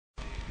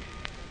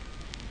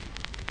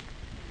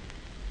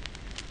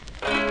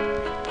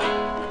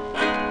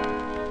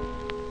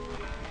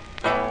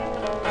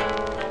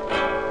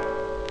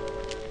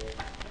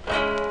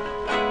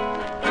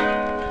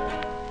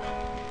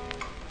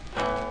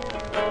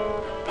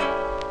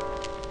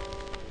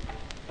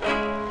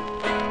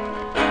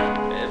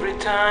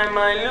time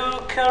I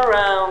look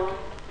around,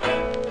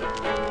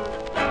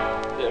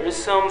 there is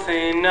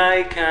something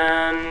I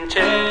can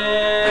change.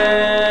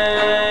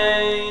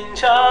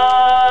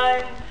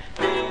 I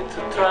need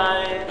to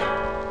try,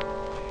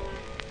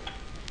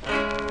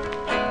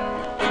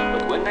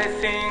 but when I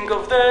think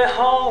of the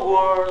whole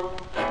world,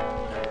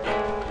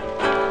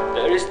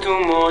 there is too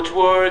much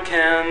work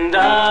and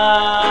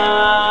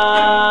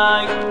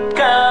I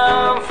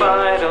can't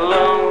fight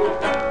alone.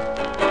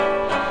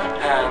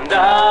 And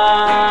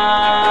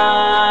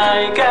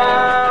I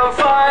can't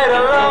fight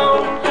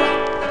alone.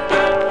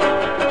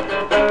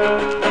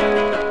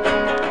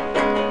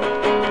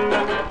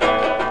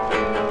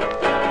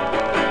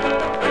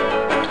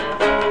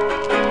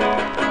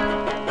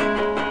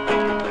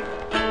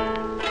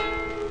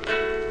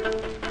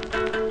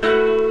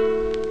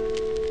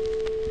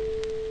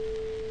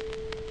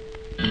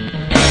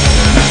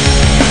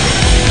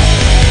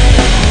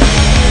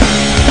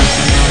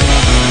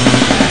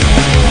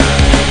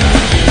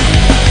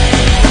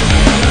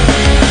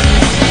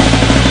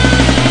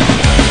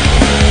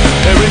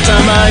 Every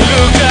time I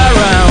look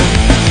around,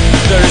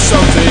 there is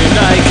something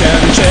I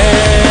can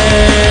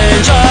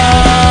change.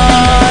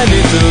 I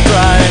need to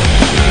try,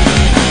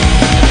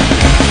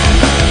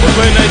 but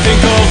when I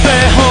think of the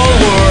whole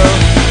world,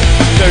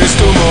 there is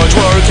too much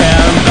work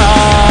and I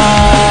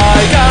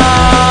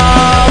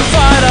can't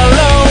fight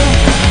alone.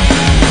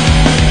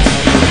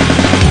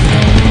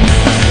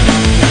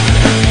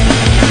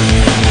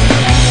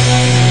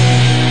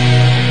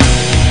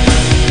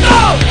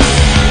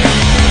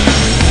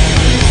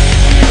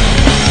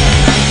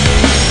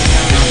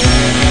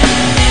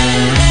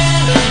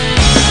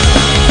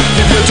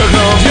 Turn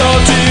off your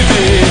TV,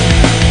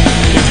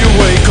 if you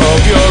wake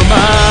up your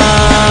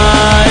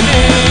mind,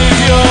 if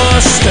you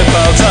step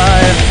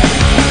outside.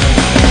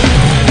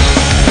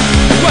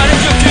 What if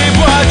you keep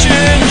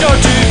watching your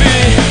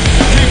TV,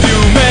 if you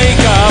make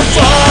a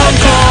phone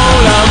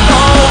call and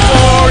vote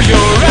for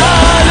your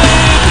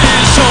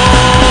reality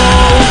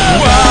show?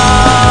 Why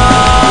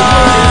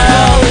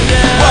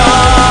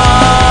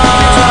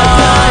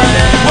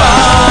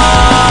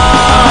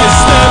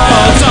step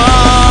outside?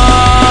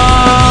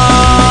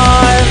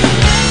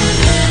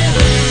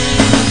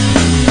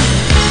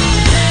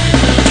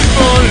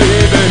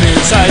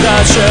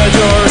 Shed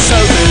your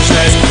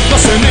selfishness,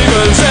 doesn't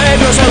even save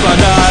yourself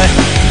and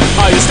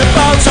I step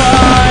outside.